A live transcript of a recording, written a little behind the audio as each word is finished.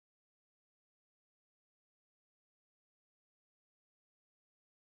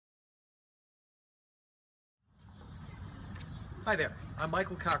Hi there, I'm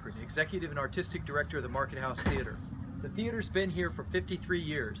Michael Cochran, Executive and Artistic Director of the Market House Theater. The theater's been here for 53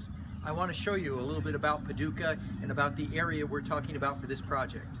 years. I want to show you a little bit about Paducah and about the area we're talking about for this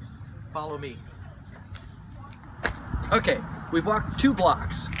project. Follow me. Okay, we've walked 2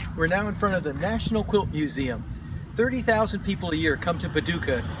 blocks. We're now in front of the National Quilt Museum. 30,000 people a year come to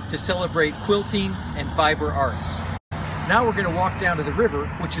Paducah to celebrate quilting and fiber arts. Now we're going to walk down to the river,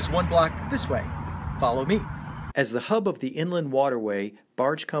 which is 1 block this way. Follow me. As the hub of the inland waterway,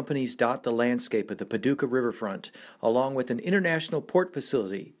 barge companies dot the landscape of the Paducah riverfront, along with an international port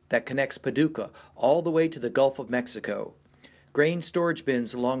facility that connects Paducah all the way to the Gulf of Mexico. Grain storage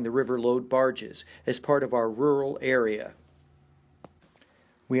bins along the river load barges as part of our rural area.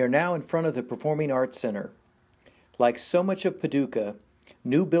 We are now in front of the Performing Arts Center. Like so much of Paducah,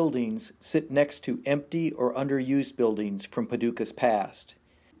 new buildings sit next to empty or underused buildings from Paducah's past.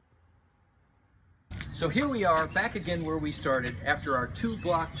 So here we are, back again where we started after our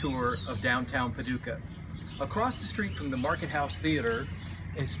 2-block tour of downtown Paducah. Across the street from the Market House Theater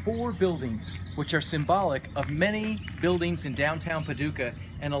is 4 buildings, which are symbolic of many buildings in downtown Paducah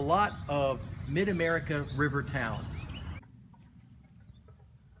and a lot of mid-America river towns.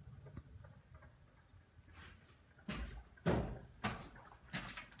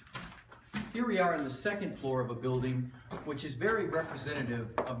 Here we are on the 2nd floor of a building which is very representative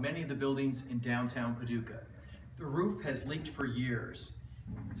of many of the buildings in downtown Paducah. The roof has leaked for years.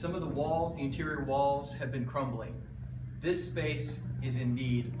 Some of the walls, the interior walls, have been crumbling. This space is in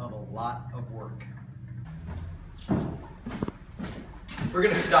need of a lot of work. We're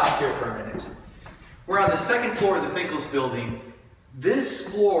going to stop here for a minute. We're on the 2nd floor of the Finkel's building.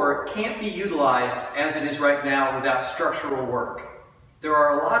 This floor can't be utilized as it is right now without structural work. There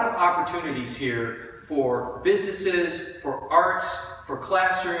are a lot of opportunities here for businesses, for arts, for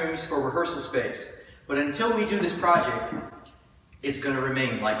classrooms, for rehearsal space. But until we do this project, it's going to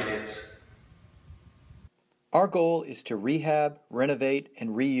remain like it is. Our goal is to rehab, renovate,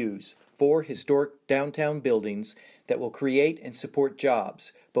 and reuse 4 historic downtown buildings that will create and support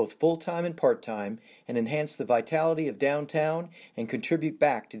jobs, both full-time and part-time, and enhance the vitality of downtown and contribute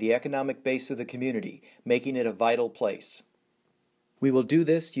back to the economic base of the community, making it a vital place. We will do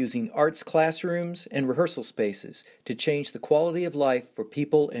this using arts classrooms and rehearsal spaces to change the quality of life for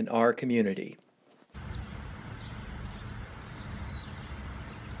people in our community.